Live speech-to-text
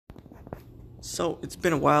So it's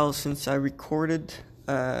been a while since I recorded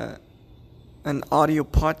an audio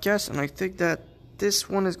podcast, and I think that this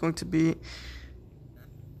one is going to be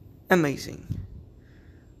amazing,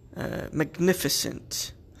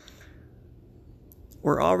 magnificent.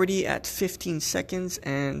 We're already at 15 seconds,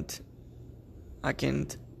 and I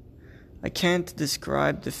can't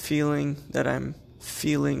describe the feeling that I'm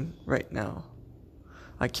feeling right now.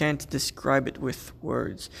 I can't describe it with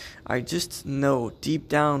words. I just know deep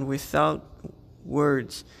down, without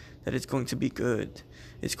words, that it's going to be good.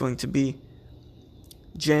 It's going to be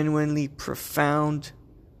genuinely profound,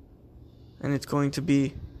 and it's going to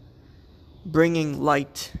be bringing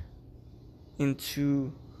light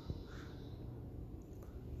into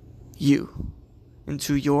you,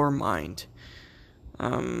 into your mind.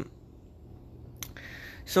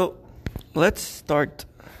 So let's start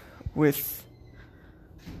with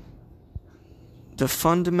the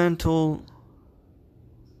fundamental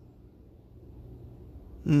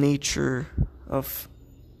nature of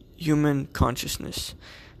human consciousness,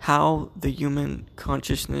 how the human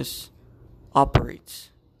consciousness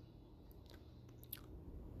operates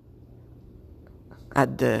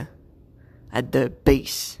at the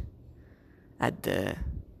base, at the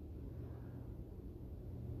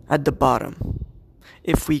bottom.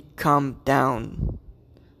 If we come down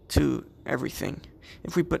to everything,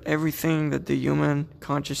 if we put everything that the human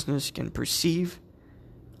consciousness can perceive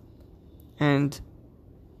and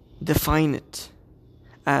define it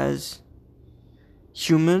as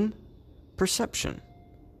human perception,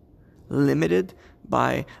 limited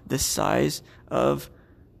by the size of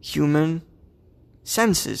human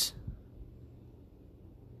senses.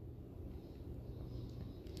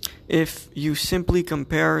 If you simply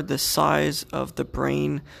compare the size of the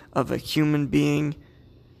brain of a human being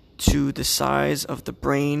to the size of the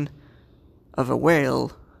brain of a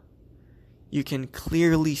whale, you can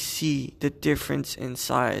clearly see the difference in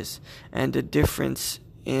size and the difference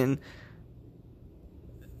in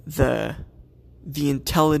the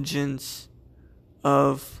intelligence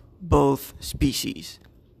of both species.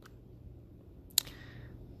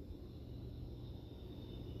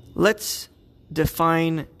 Let's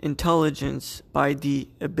define intelligence by the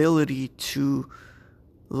ability to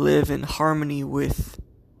live in harmony with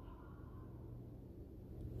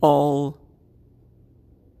all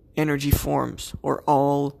energy forms, or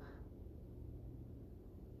all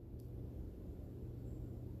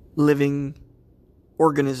living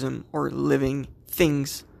organism, or living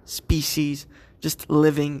things, species, just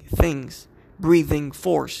living things, breathing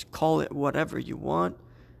force, call it whatever you want.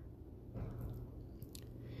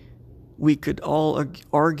 We could all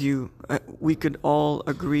agree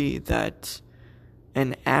that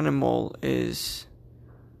an animal is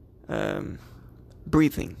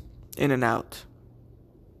breathing in and out.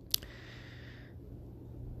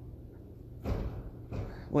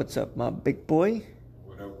 What's up, my big boy?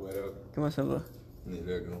 What up? Comment ça va? On est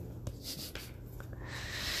là, gros.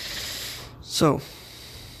 So,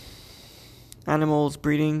 animals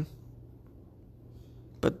breeding,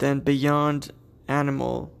 but then beyond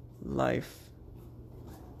animal life,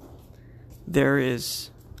 there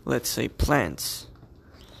is, let's say, plants.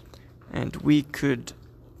 And we could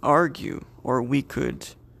argue, or we could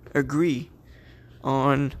agree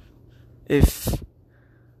on if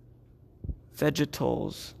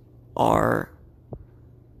vegetals are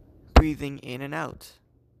breathing in and out.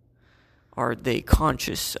 Are they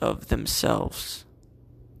conscious of themselves?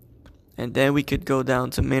 And then we could go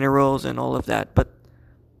down to minerals and all of that. But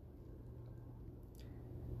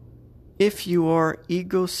if you are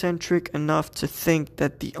egocentric enough to think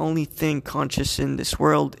that the only thing conscious in this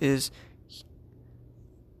world is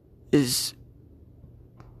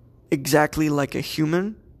exactly like a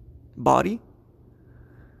human body,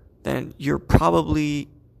 then you're probably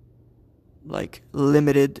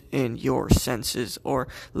limited in your senses, or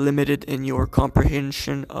limited in your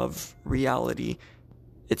comprehension of reality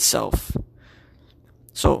itself.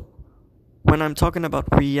 So when I'm talking about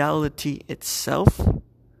reality itself,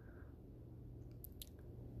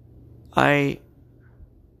 I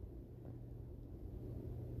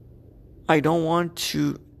don't want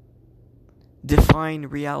to define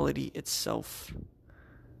reality itself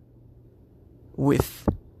with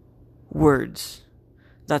words.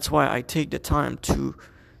 That's why I take the time to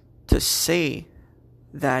say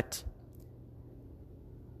that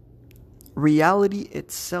reality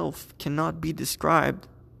itself cannot be described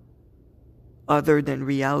other than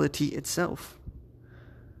reality itself.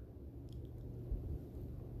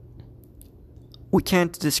 We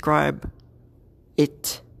can't describe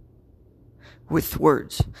it with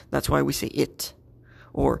words. That's why we say it.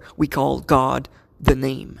 Or we call God the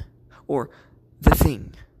name, or the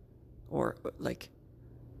thing, or like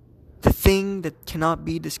the thing that cannot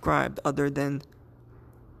be described other than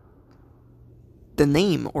the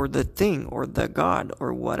name or the thing or the God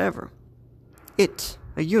or whatever.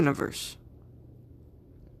 A universe.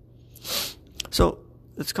 So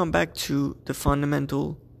let's come back to the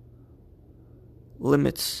fundamental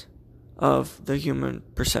limits of the human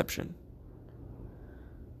perception.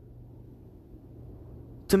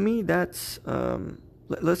 To me, that's,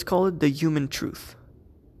 let's call it the human truth.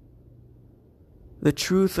 The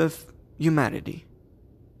truth of humanity.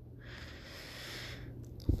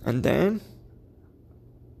 And then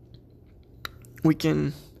we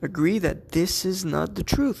can agree that this is not the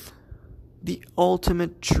truth. The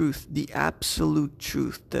ultimate truth, the absolute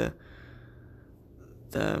truth, the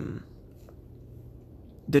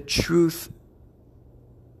truth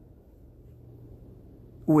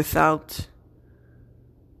without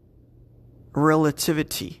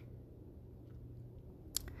relativity,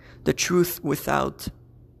 the truth without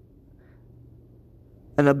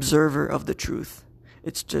an observer of the truth.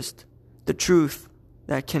 It's just the truth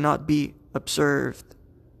that cannot be observed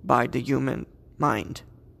by the human mind.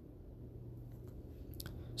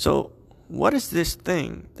 So, what is this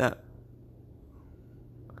thing that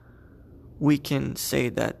we can say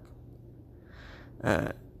that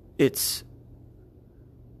it's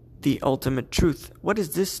the ultimate truth? What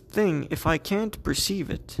is this thing if I can't perceive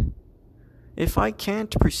it? If I can't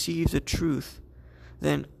perceive the truth,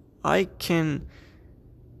 then I can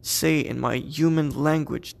say in my human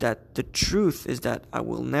language that the truth is that I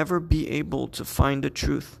will never be able to find the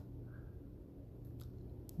truth.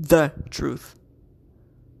 The truth.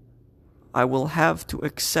 I will have to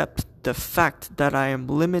accept the fact that I am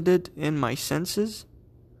limited in my senses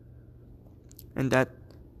and that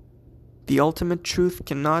the ultimate truth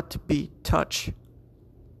cannot be touched,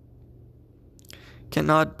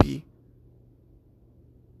 cannot be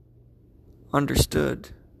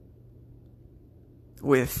understood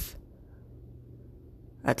with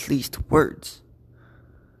at least words.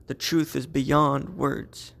 The truth is beyond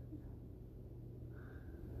words.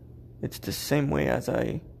 It's the same way as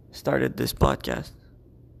I started this podcast.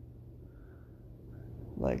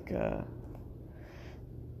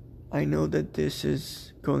 I know that this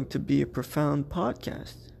is going to be a profound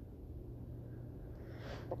podcast.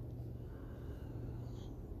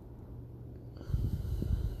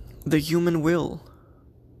 The human will.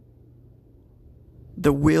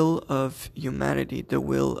 The will of humanity, the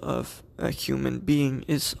will of a human being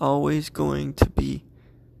is always going to be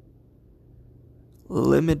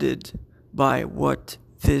limited by what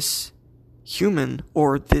this human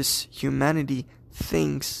or this humanity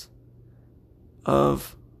thinks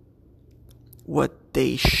of what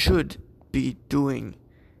they should be doing.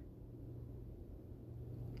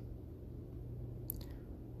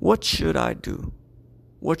 What should I do?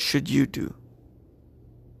 What should you do?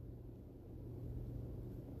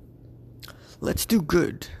 Let's do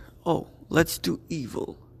good. Oh, let's do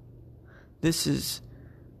evil. This is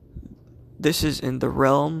in the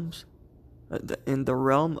realm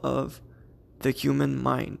of the human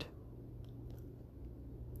mind.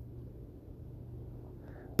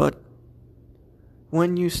 But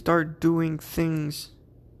when you start doing things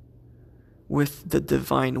with the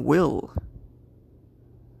divine will,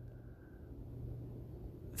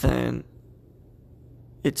 then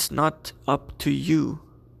it's not up to you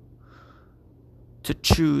to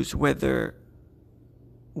choose whether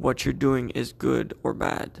what you're doing is good or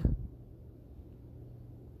bad.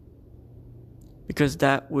 Because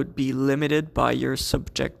that would be limited by your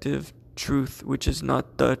subjective truth, which is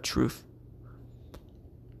not the truth.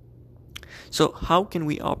 So how can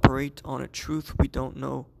we operate on a truth we don't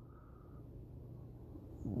know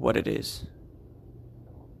what it is?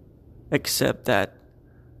 Except that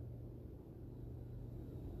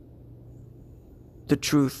the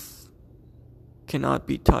truth cannot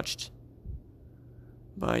be touched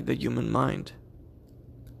by the human mind.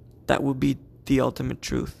 That would be the ultimate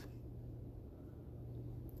truth.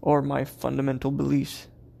 Or my fundamental beliefs.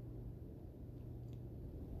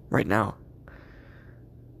 Right now.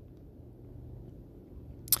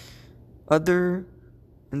 Other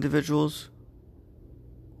individuals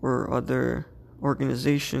or other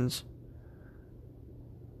organizations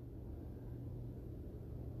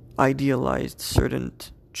idealized certain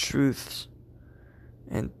truths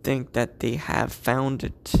and think that they have found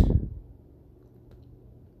it.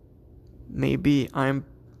 Maybe I'm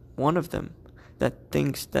one of them that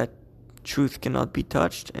thinks that truth cannot be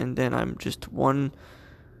touched, and then I'm just one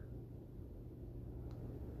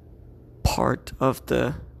part of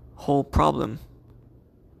the whole problem.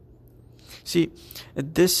 See,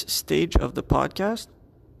 at this stage of the podcast,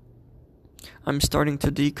 I'm starting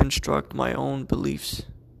to deconstruct my own beliefs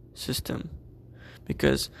system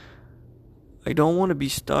because I don't want to be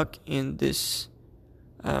stuck in this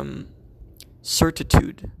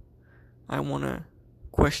certitude. I want to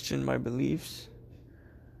question my beliefs,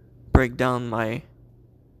 break down my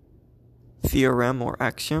theorem or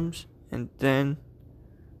axioms, and then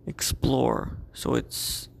explore. So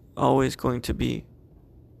it's always going to be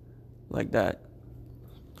like that.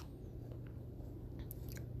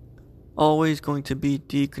 Always going to be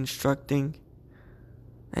deconstructing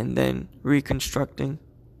and then reconstructing.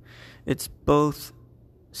 It's both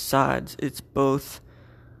sides, it's both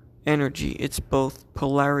energy, it's both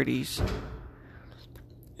polarities.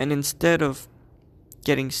 And instead of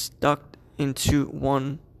getting stuck into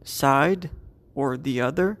one side or the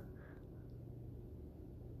other,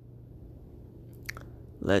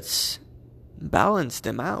 let's balance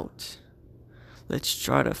them out. Let's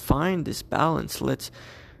try to find this balance. Let's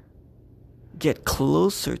get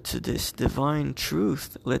closer to this divine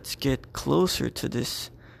truth. Let's get closer to this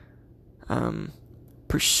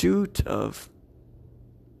pursuit of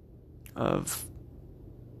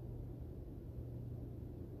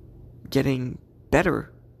getting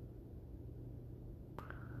better,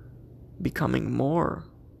 becoming more.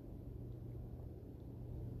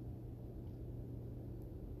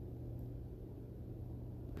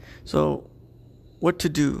 So, what to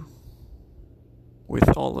do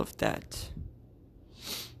with all of that?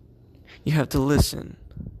 You have to listen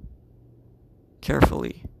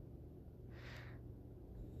carefully.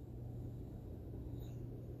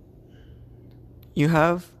 You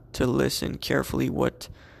have to listen carefully what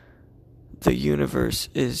the universe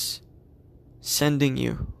is sending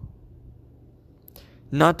you,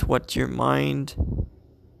 not what your mind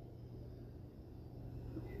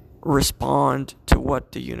respond to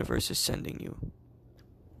what the universe is sending you.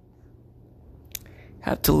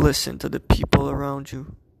 Have to listen to the people around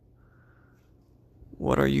you.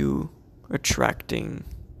 What are you attracting?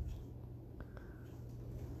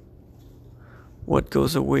 What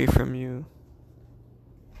goes away from you?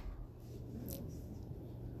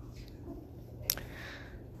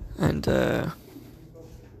 And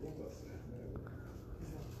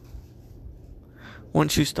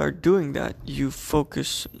once you start doing that, you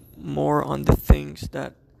focus more on the things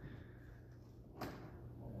that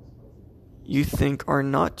you think are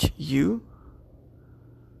not you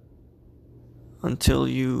until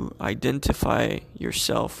you identify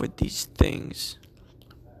yourself with these things.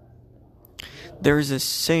 There's a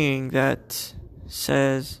saying that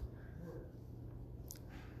says,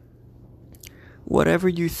 whatever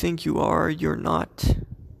you think you are, you're not.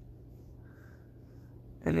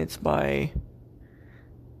 And it's by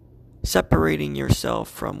separating yourself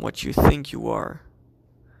from what you think you are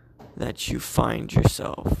that you find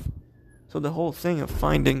yourself. So the whole thing of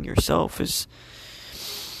finding yourself is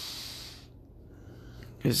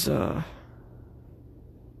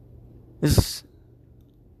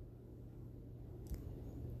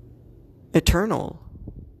eternal.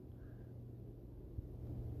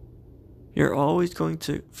 You're always going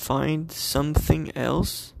to find something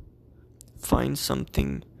else, find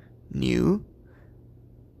something new.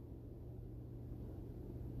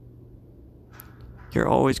 You're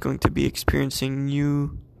always going to be experiencing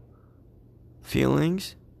new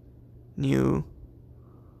feelings, new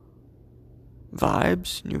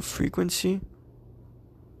vibes, new frequency.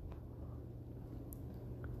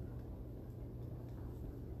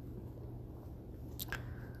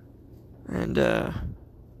 And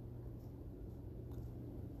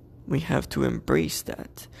we have to embrace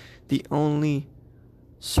that. The only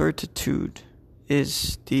certitude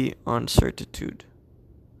is the uncertitude.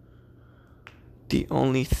 The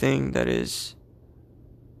only thing that is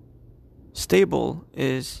stable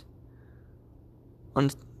is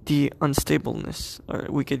the unstableness. Or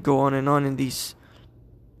we could go on and on in these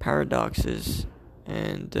paradoxes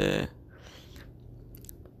and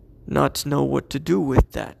not know what to do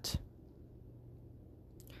with that.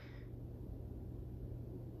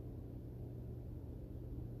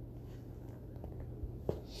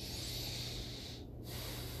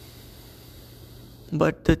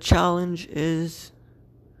 But the challenge is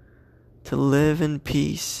to live in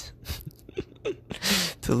peace,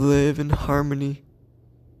 to live in harmony,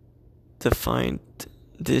 to find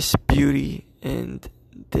this beauty and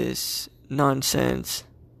this nonsense.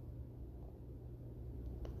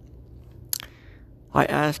 I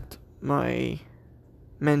asked my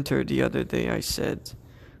mentor the other day, I said,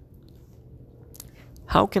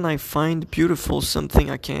 how can I find beautiful something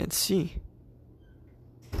I can't see?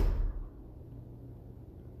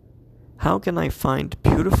 How can I find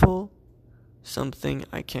beautiful something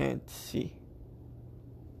I can't see?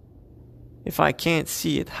 If I can't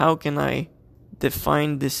see it, how can I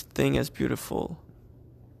define this thing as beautiful?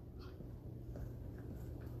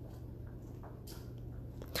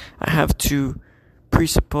 I have to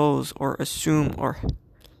presuppose or assume or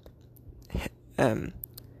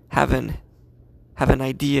have an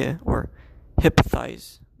idea or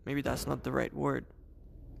hypothesize. Maybe that's not the right word.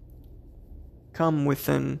 Come with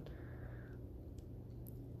an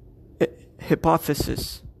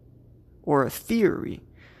hypothesis or a theory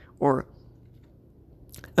or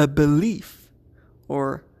a belief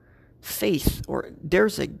or faith, or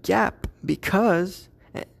there's a gap because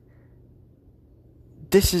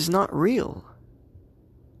this is not real.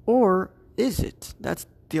 Or is it? That's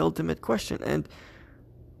the ultimate question. And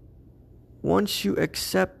once you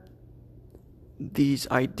accept these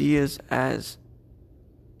ideas as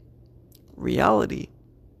reality,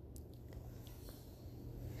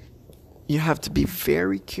 you have to be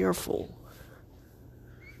very careful.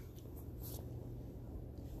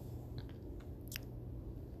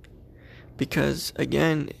 Because,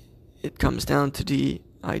 again, it comes down to the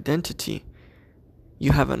identity.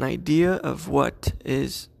 You have an idea of what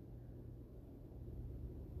is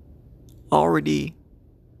already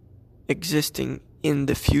existing in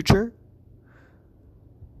the future.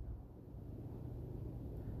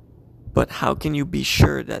 But how can you be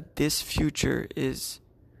sure that this future is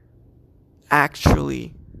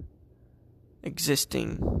actually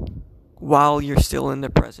existing while you're still in the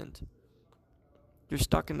present? You're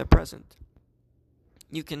stuck in the present.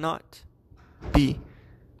 You cannot be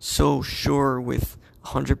so sure with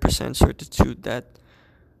 100% certitude that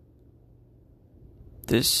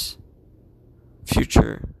this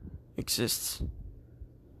future exists.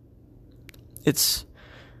 It's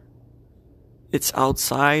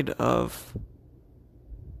outside of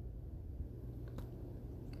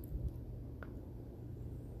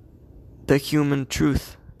the human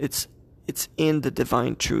truth. It's in the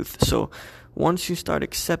divine truth. So once you start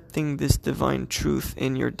accepting this divine truth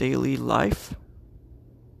in your daily life,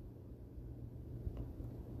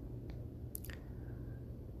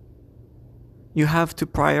 you have to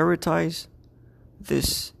prioritize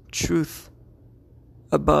this truth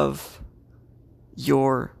above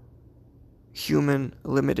your human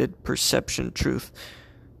limited perception truth.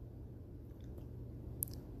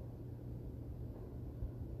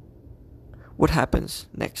 What happens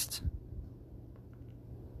next?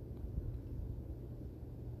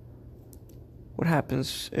 What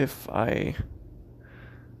happens if I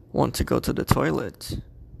want to go to the toilet?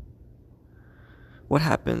 What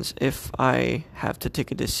happens if I have to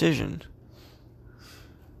take a decision?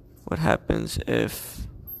 What happens if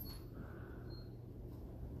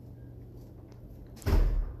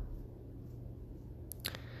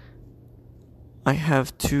I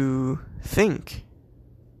have to think?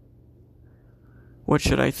 What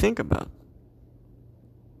should I think about?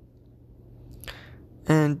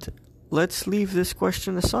 And let's leave this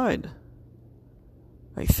question aside.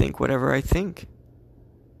 I think whatever I think.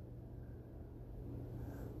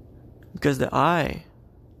 Because the I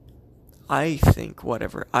think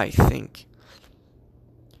whatever I think.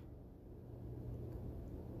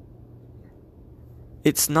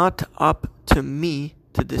 It's not up to me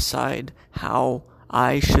to decide how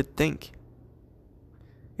I should think.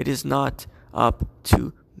 It is not up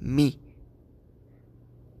to me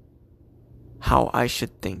how I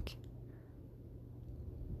should think.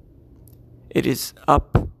 It is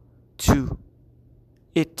up to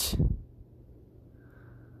it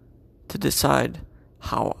to decide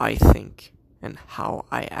how I think and how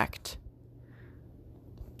I act.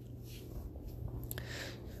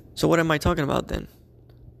 So what am I talking about then?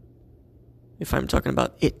 If I'm talking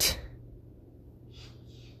about it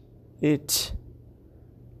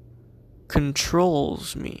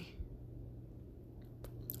controls me,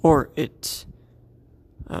 or it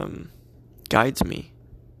guides me.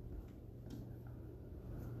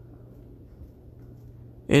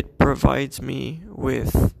 It provides me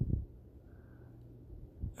with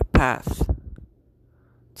a path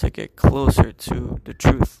to get closer to the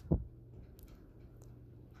truth.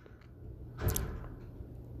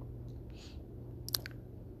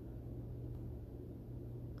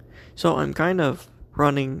 So I'm kind of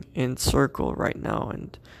running in circle right now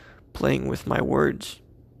and playing with my words.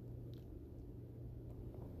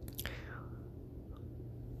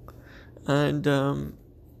 And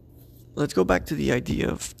let's go back to the idea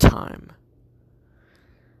of time.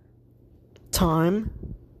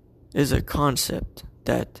 Time is a concept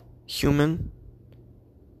that humans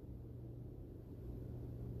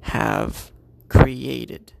have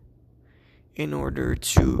created in order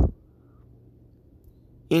to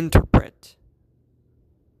interpret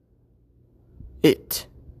it.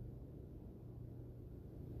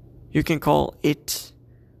 You can call it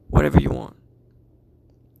whatever you want.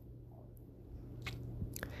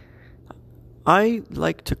 I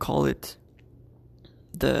like to call it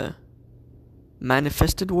the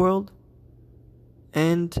manifested world,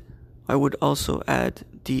 and I would also add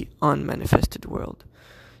the unmanifested world.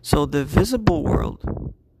 So the visible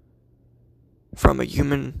world, from a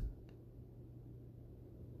human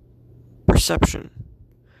perception,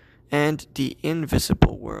 and the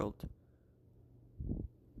invisible world,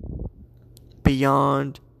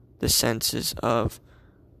 beyond the senses of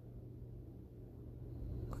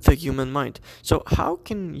the human mind. So how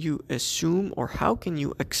can you assume, or how can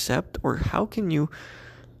you accept, or how can you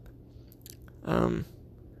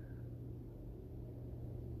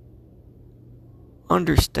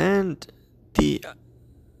understand the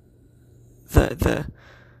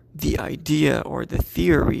idea, or the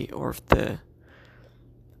theory, or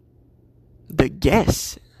the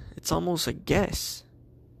guess? It's almost a guess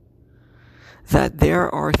that there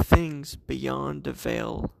are things beyond the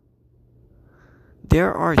veil.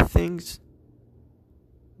 There are things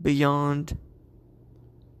beyond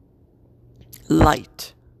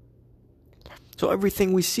light. So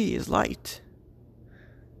everything we see is light.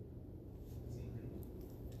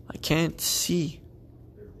 I can't see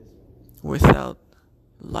without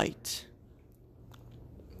light.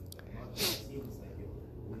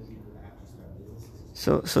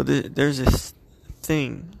 So there's this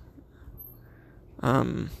thing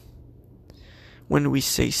when we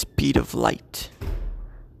say speed of light.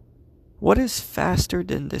 What is faster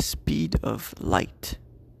than the speed of light?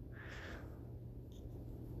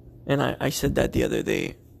 And I said that the other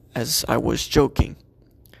day as I was joking.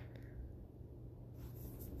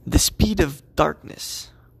 The speed of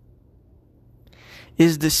darkness.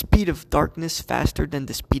 Is the speed of darkness faster than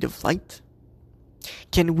the speed of light?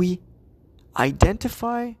 Can we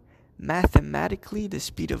identify mathematically the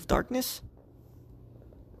speed of darkness?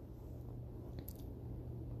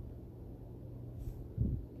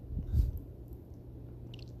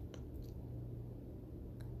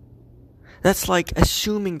 That's like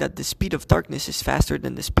assuming that the speed of darkness is faster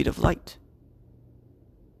than the speed of light.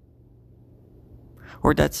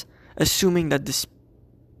 Or that's assuming that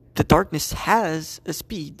the darkness has a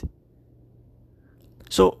speed.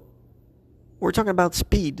 So we're talking about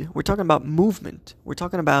speed. We're talking about movement. We're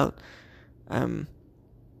talking about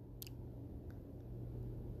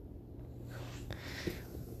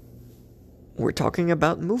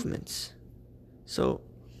movements. So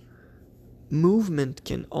movement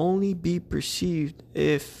can only be perceived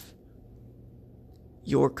if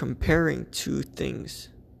you're comparing two things.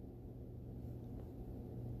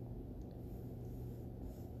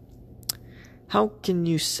 How can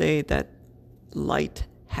you say that light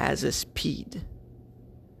has a speed?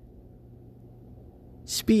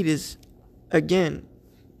 Speed is, again,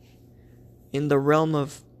 in the realm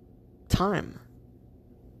of time.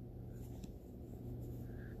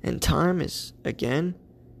 And time is, again,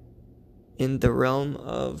 in the realm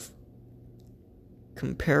of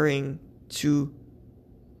comparing to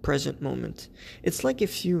present moment. It's like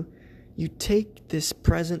if you take this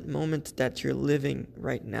present moment that you're living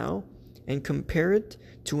right now and compare it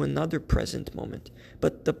to another present moment.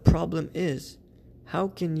 But the problem is, how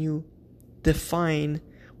can you define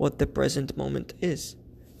what the present moment is?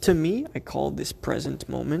 To me, I call this present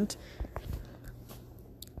moment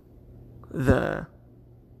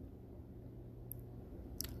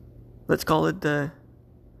let's call it the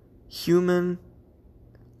human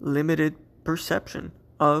limited perception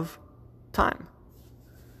of time.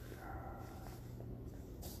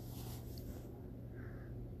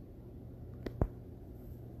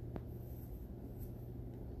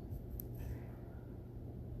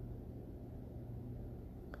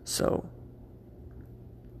 So,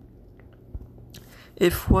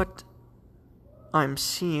 if what I'm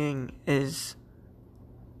seeing is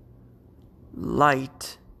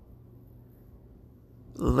light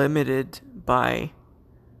limited by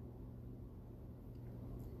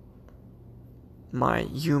my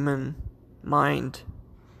human mind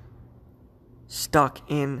stuck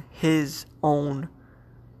in his own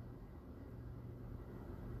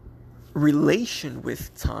relation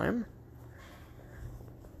with time,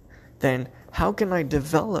 then how can I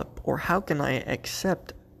develop, or how can I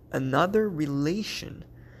accept another relation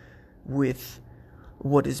with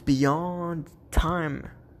what is beyond time?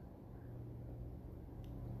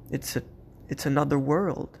 It's another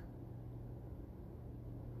world.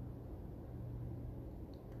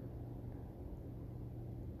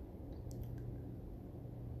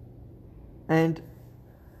 And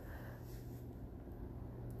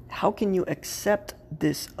how can you accept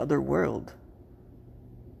this other world?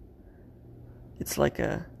 It's like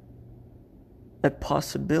a a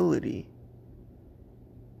possibility,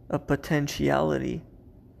 a potentiality,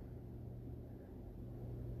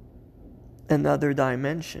 another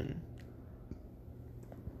dimension.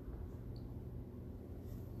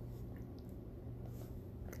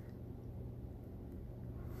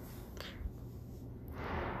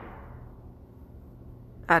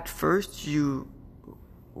 At first, you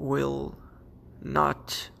will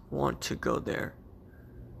not want to go there.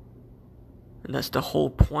 And that's the whole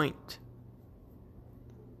point.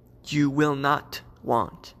 You will not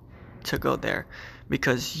want to go there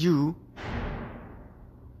because you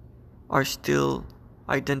are still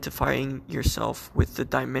identifying yourself with the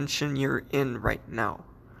dimension you're in right now.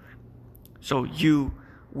 So you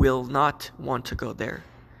will not want to go there.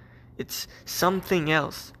 It's something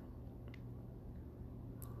else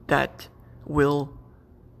that will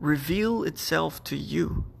reveal itself to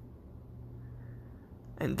you.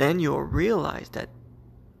 And then you'll realize that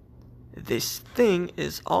this thing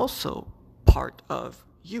is also part of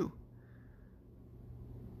you.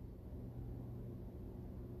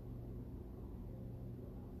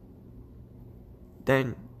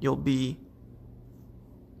 Then you'll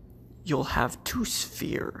have two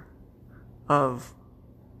spheres of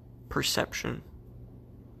perception.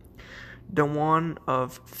 The one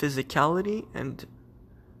of physicality and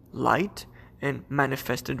light and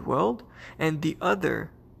manifested world, and the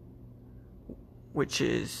other, which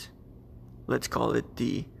is, let's call it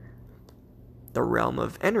the realm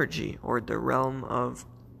of energy, or the realm of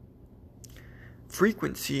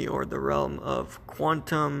frequency, or the realm of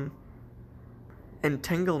quantum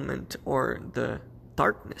entanglement, or the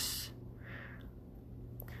darkness.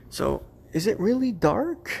 So, is it really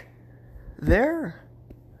dark there?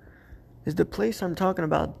 Is the place I'm talking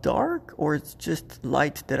about dark, or it's just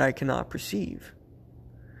light that I cannot perceive?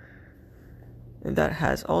 And that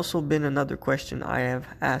has also been another question I have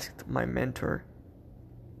asked my mentor,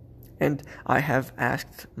 and I have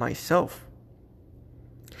asked myself.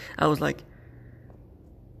 I was like,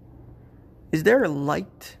 is there a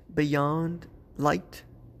light beyond light?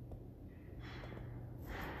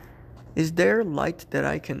 Is there light that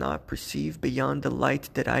I cannot perceive beyond the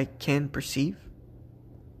light that I can perceive?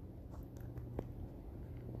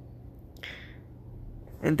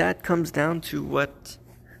 And that comes down to what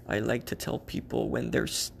I like to tell people when they're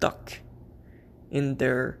stuck in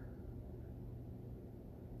their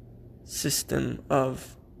system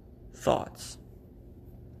of thoughts.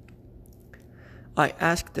 I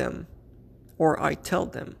ask them, or I tell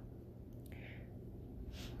them,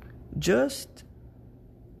 just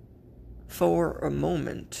for a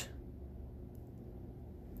moment,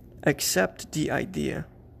 accept the idea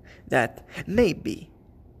that maybe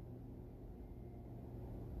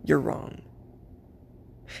you're wrong.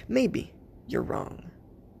 Maybe you're wrong.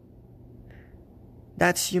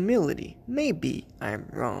 That's humility. Maybe I'm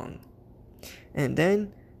wrong. And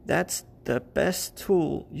then that's the best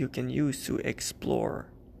tool you can use to explore.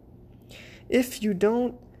 If you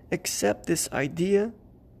don't accept this idea,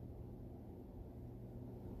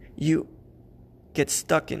 you get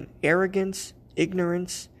stuck in arrogance,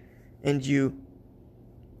 ignorance, and you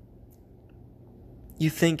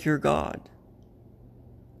think you're God.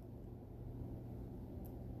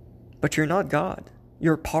 But you're not God.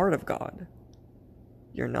 You're part of God.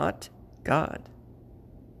 You're not God.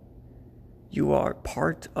 You are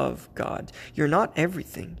part of God. You're not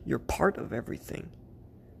everything. You're part of everything.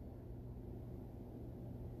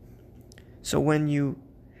 So when you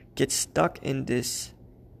get stuck in this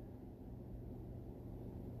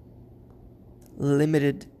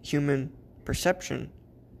limited human perception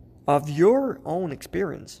of your own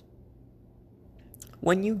experience,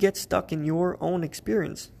 when you get stuck in your own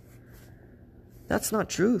experience, that's not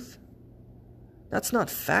truth. That's not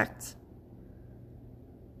fact.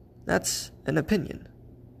 That's an opinion.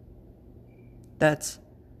 That's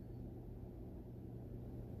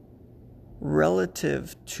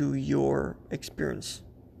relative to your experience.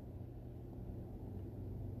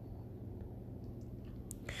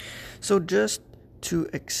 So just to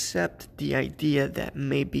accept the idea that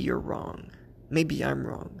maybe you're wrong, maybe I'm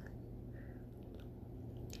wrong,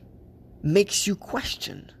 makes you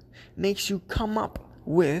question, makes you come up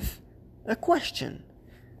with a question.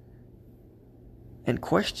 And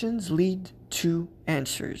questions lead to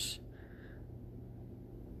answers.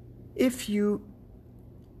 If you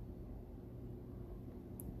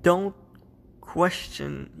don't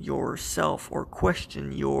question yourself, or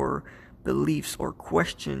question your beliefs, or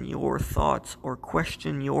question your thoughts, or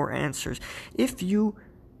question your answers, if you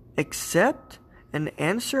accept an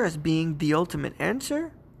answer as being the ultimate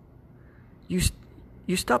answer, you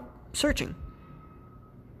stop searching.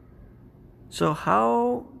 So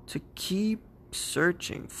how to keep keep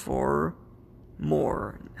searching for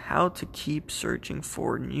more, how to keep searching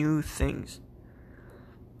for new things.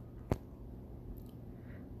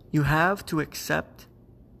 You have to accept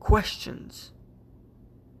questions.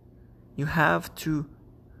 You have to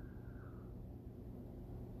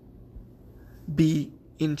be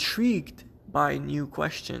intrigued by new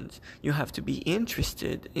questions. You have to be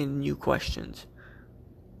interested in new questions.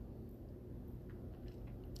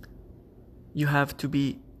 You have to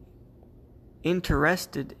be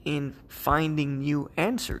interested in finding new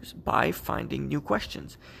answers by finding new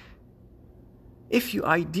questions. If you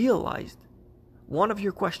idealized one of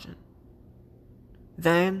your questions,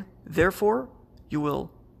 then therefore you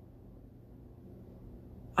will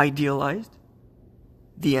idealize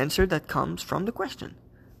the answer that comes from the question.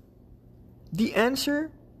 The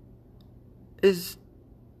answer is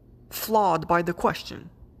flawed by the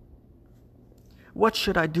question. What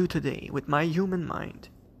should I do today with my human mind?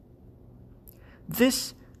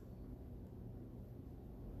 This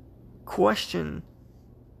question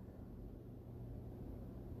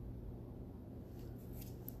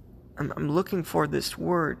I'm looking for this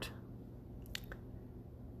word.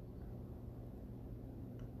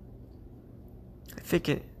 I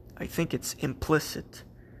think it's implicit.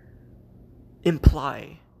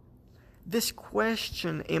 Imply. This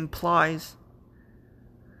question implies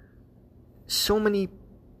so many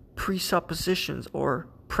presuppositions or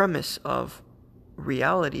premise of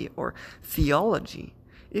reality or theology.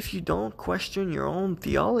 If you don't question your own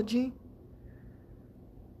theology,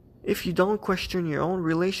 if you don't question your own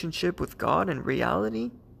relationship with God and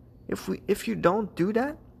reality, if you don't do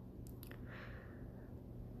that,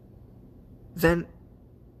 then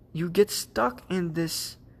you get stuck in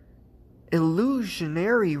this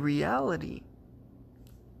illusionary reality.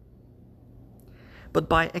 But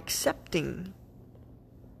by accepting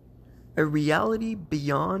a reality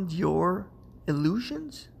beyond your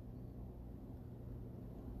illusions,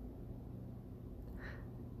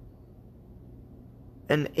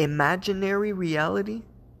 an imaginary reality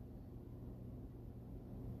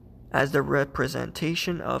as the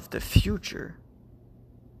representation of the future,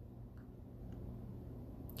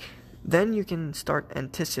 then you can start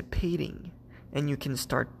anticipating, and you can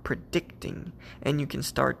start predicting, and you can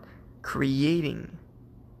start creating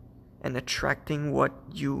and attracting what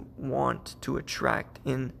you want to attract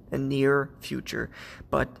in a near future.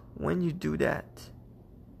 But when you do that,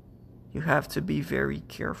 you have to be very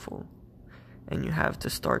careful, and you have to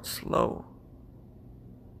start slow.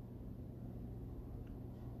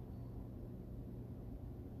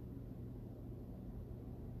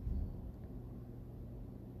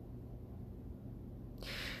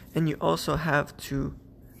 And you also have to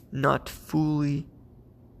not fully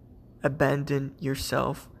abandon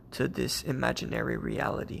yourself to this imaginary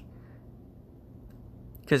reality.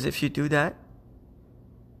 Because if you do that,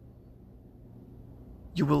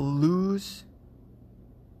 you will lose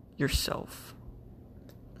yourself.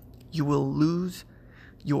 You will lose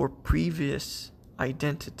your previous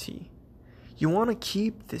identity. You want to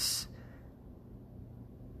keep this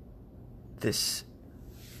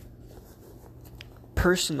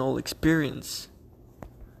personal experience.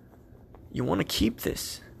 You want to keep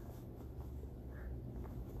this.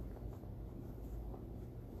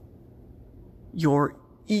 Your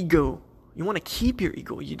ego. You want to keep your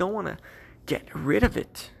ego. You don't want to get rid of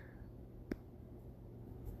it.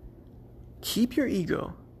 Keep your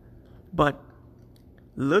ego, but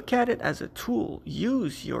look at it as a tool.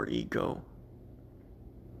 Use your ego.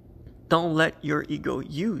 Don't let your ego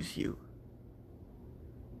use you.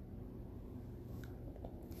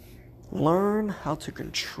 Learn how to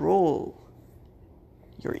control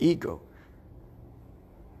your ego.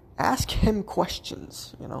 Ask him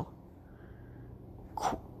questions,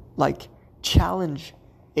 like challenge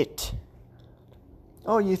it.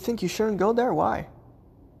 Oh, you think you shouldn't go there? Why?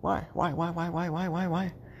 Why?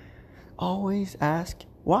 Always ask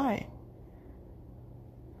why.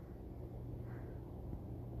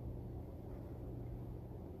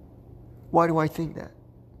 Why do I think that?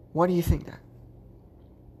 Why do you think that?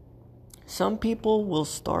 Some people will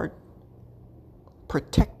start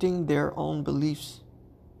protecting their own beliefs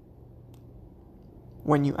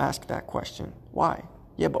when you ask that question. Why?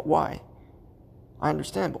 Yeah, but why? I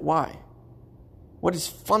understand, but why? What is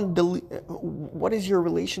what is your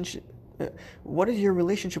relationship? What is your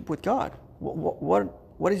relationship with God?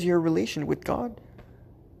 What is your relation with God?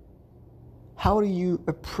 How do you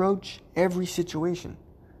approach every situation?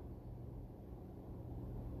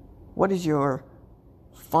 What is your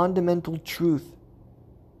fundamental truth?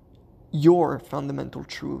 Your fundamental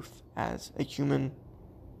truth as a human,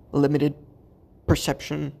 limited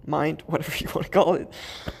perception, mind, whatever you want to call it.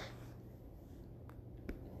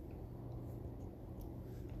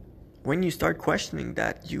 when you start questioning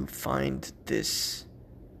that, you find this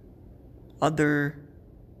other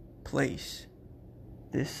place,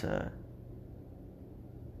 this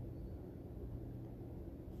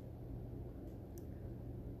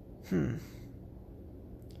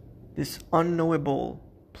this unknowable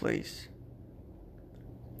place.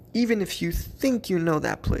 Even if you think you know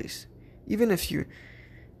that place, even if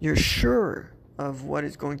you're sure of what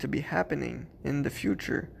is going to be happening in the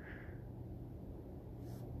future,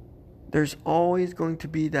 there's always going to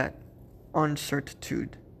be that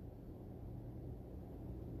uncertitude.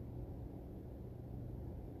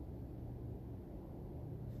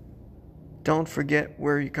 Don't forget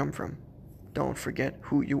where you come from. Don't forget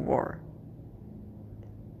who you are.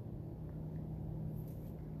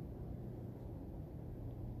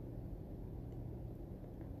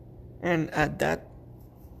 And at that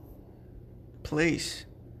place,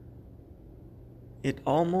 it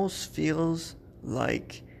almost feels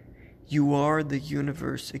like you are the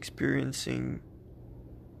universe experiencing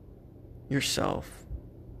yourself,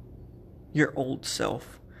 your old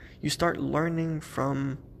self. You start learning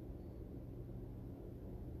from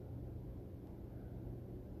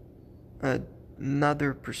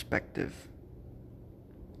another perspective.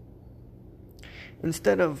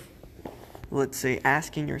 Instead of, let's say,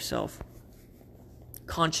 asking yourself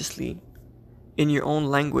consciously in your own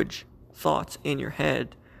language, thoughts in your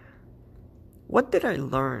head, what did I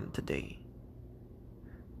learn today?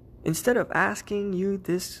 Instead of asking you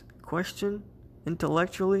this question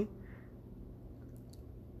intellectually,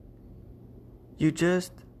 you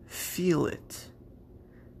just feel it.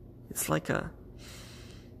 It's like a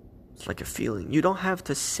feeling. You don't have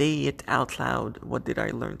to say it out loud. What did I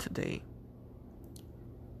learn today?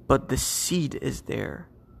 But the seed is there.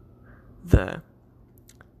 The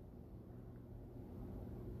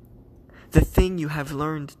thing you have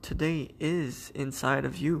learned today is inside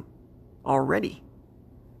of you already.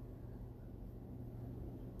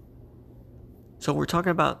 So we're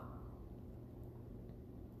talking about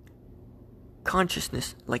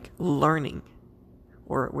consciousness, like learning,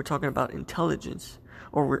 or we're talking about intelligence,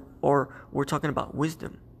 or we're talking about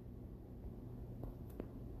wisdom.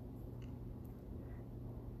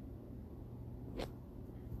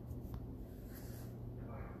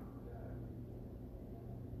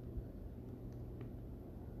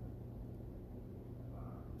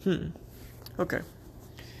 Okay.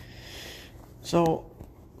 So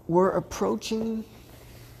we're approaching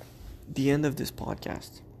the end of this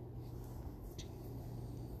podcast.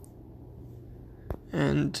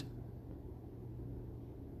 And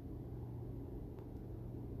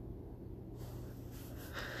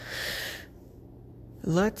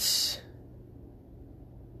let's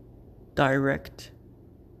direct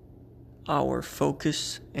our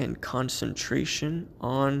focus and concentration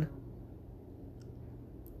on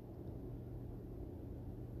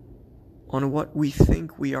what we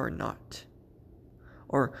think we are not,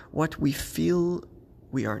 or what we feel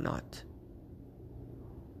we are not.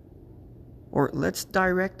 Or let's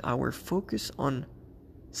direct our focus on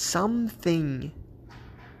something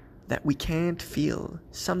that we can't feel,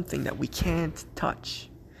 something that we can't touch,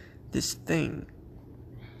 this thing.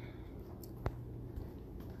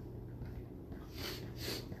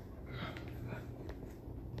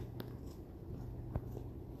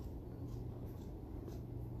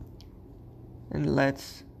 And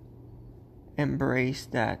let's embrace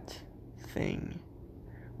that thing,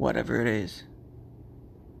 whatever it is.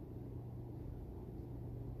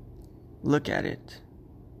 Look at it.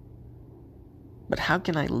 But how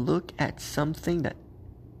can I look at something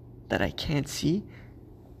that I can't see?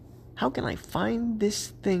 How can I find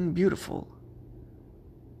this thing beautiful?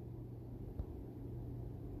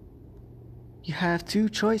 You have two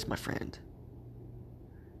choices, my friend.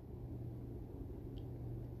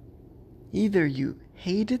 Either you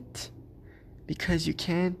hate it because you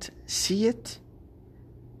can't see it,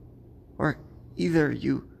 or either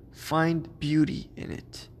you find beauty in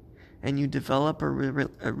it and you develop a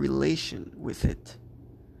relation with it.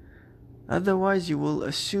 Otherwise, you will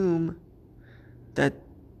assume that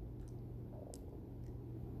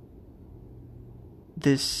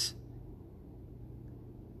this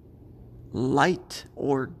light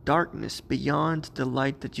or darkness beyond the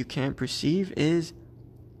light that you can perceive is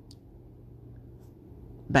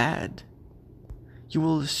bad. You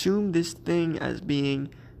will assume this thing as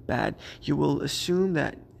being bad. You will assume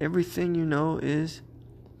that everything you know is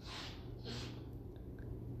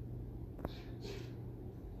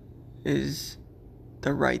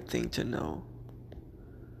the right thing to know.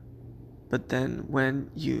 But then when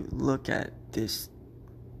you look at this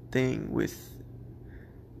thing with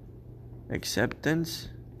acceptance,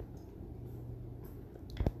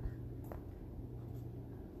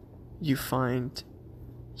 you find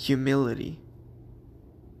humility.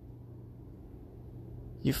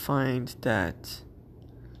 You find that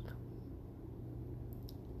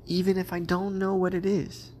even if I don't know what it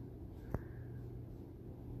is,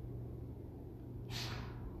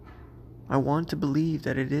 I want to believe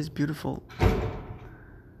that it is beautiful.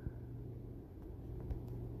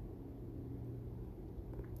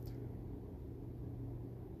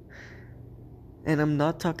 And I'm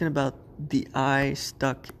not talking about the I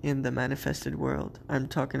stuck in the manifested world. I'm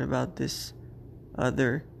talking about this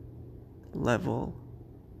other level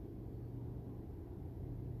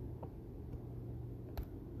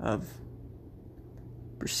of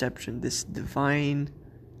perception, this divine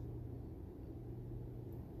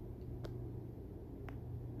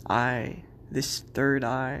eye, this third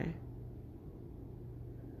eye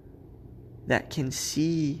that can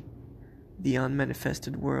see the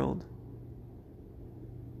unmanifested world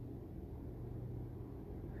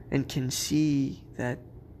and can see that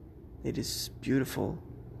it is beautiful.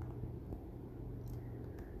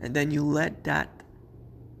 And then you let that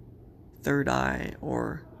third eye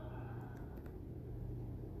or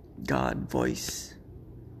God voice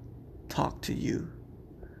talk to you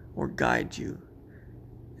or guide you,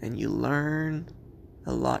 and you learn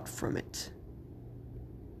a lot from it.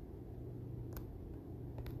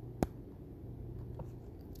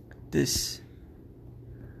 This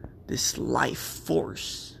life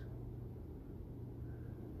force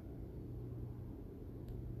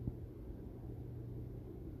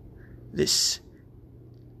this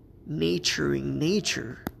naturing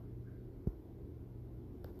nature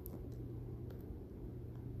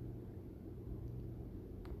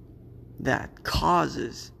that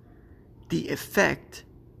causes the effect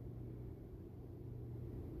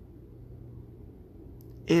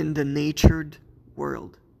in the natured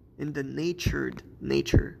world, in the natured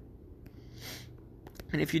nature.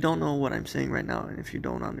 And if you don't know what I'm saying right now, and if you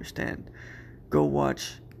don't understand, go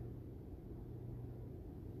watch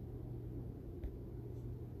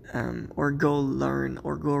or go learn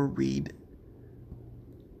or go read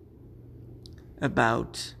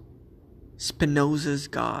about Spinoza's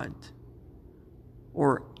God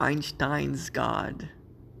or Einstein's God.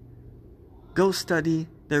 Go study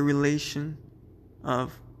the relation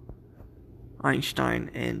of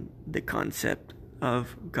Einstein and the concept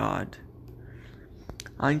of God.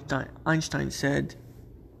 Einstein said,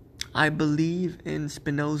 "I believe in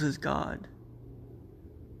Spinoza's God."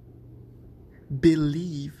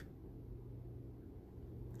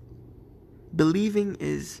 Believing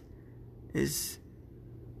is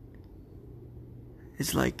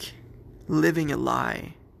like living a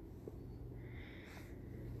lie.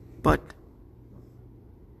 But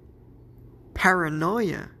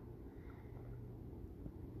paranoia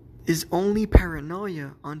is only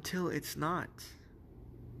paranoia until it's not.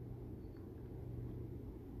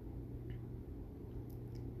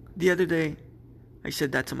 The other day, I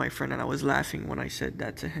said that to my friend, and I was laughing when I said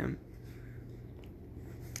that to him.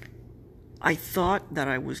 I thought that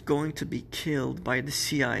I was going to be killed by the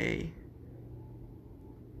CIA.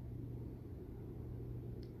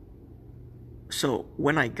 So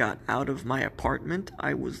when I got out of my apartment,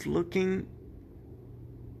 I was looking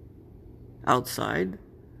outside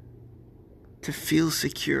to feel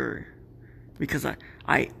secure, because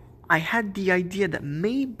I had the idea that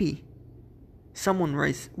maybe someone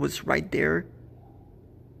was right there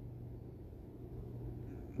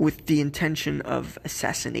with the intention of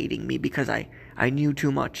assassinating me because I knew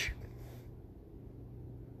too much.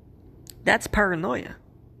 That's paranoia.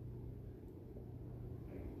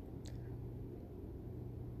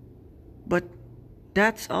 But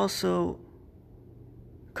that's also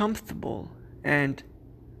comfortable, and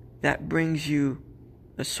that brings you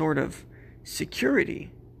a sort of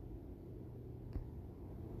security.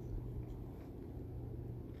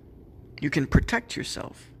 You can protect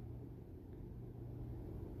yourself.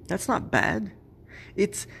 That's not bad.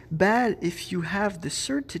 It's bad if you have the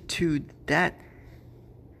certitude that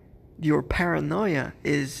your paranoia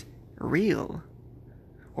is real,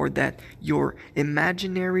 or that your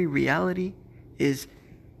imaginary reality is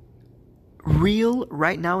real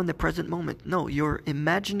right now in the present moment. No, your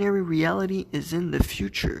imaginary reality is in the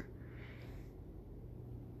future.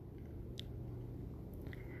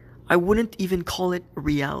 I wouldn't even call it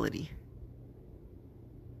reality.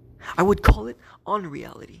 I would call it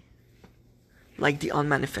unreality, like the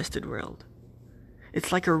unmanifested world.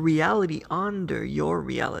 It's like a reality under your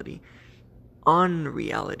reality.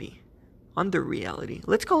 Unreality. Under reality.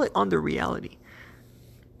 Let's call it under reality.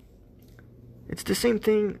 It's the same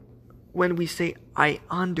thing when we say, I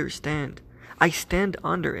understand. I stand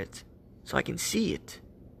under it, so I can see it.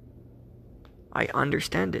 I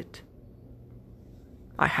understand it.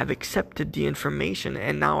 I have accepted the information,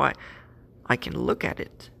 and now I can look at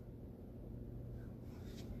it.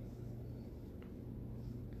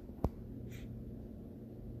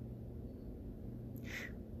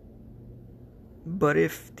 But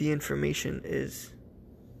if the information is,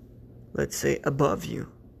 let's say, above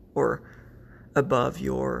you, or above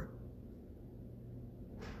your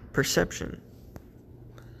perception,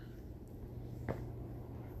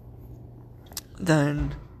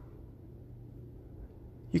 then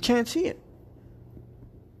you can't see it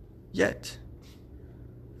yet.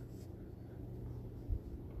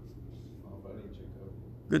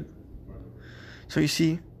 Good. So you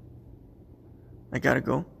see, I gotta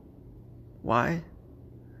go. Why?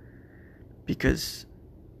 Because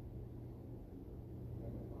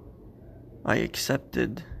I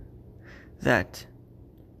accepted that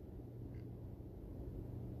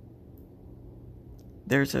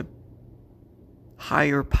there's a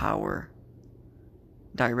higher power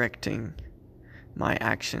directing my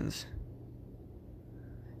actions.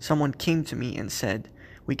 Someone came to me and said,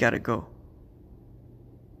 we gotta go.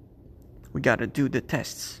 We gotta do the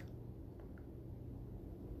tests.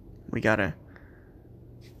 We gotta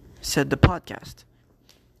set the podcast.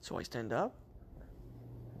 So I stand up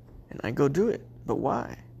and I go do it. But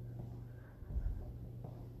why?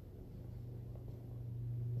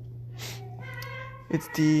 It's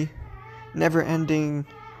the never-ending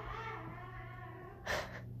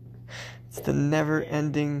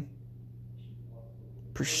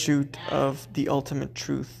pursuit of the ultimate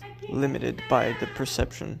truth, limited by the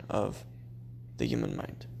perception of the human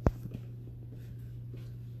mind.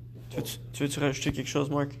 Tu veux-tu rajouter quelque chose,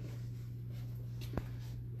 Mark?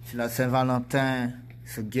 C'est la Saint-Valentin,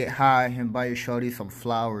 so get high and buy your shorty some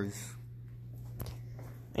flowers.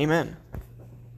 Amen.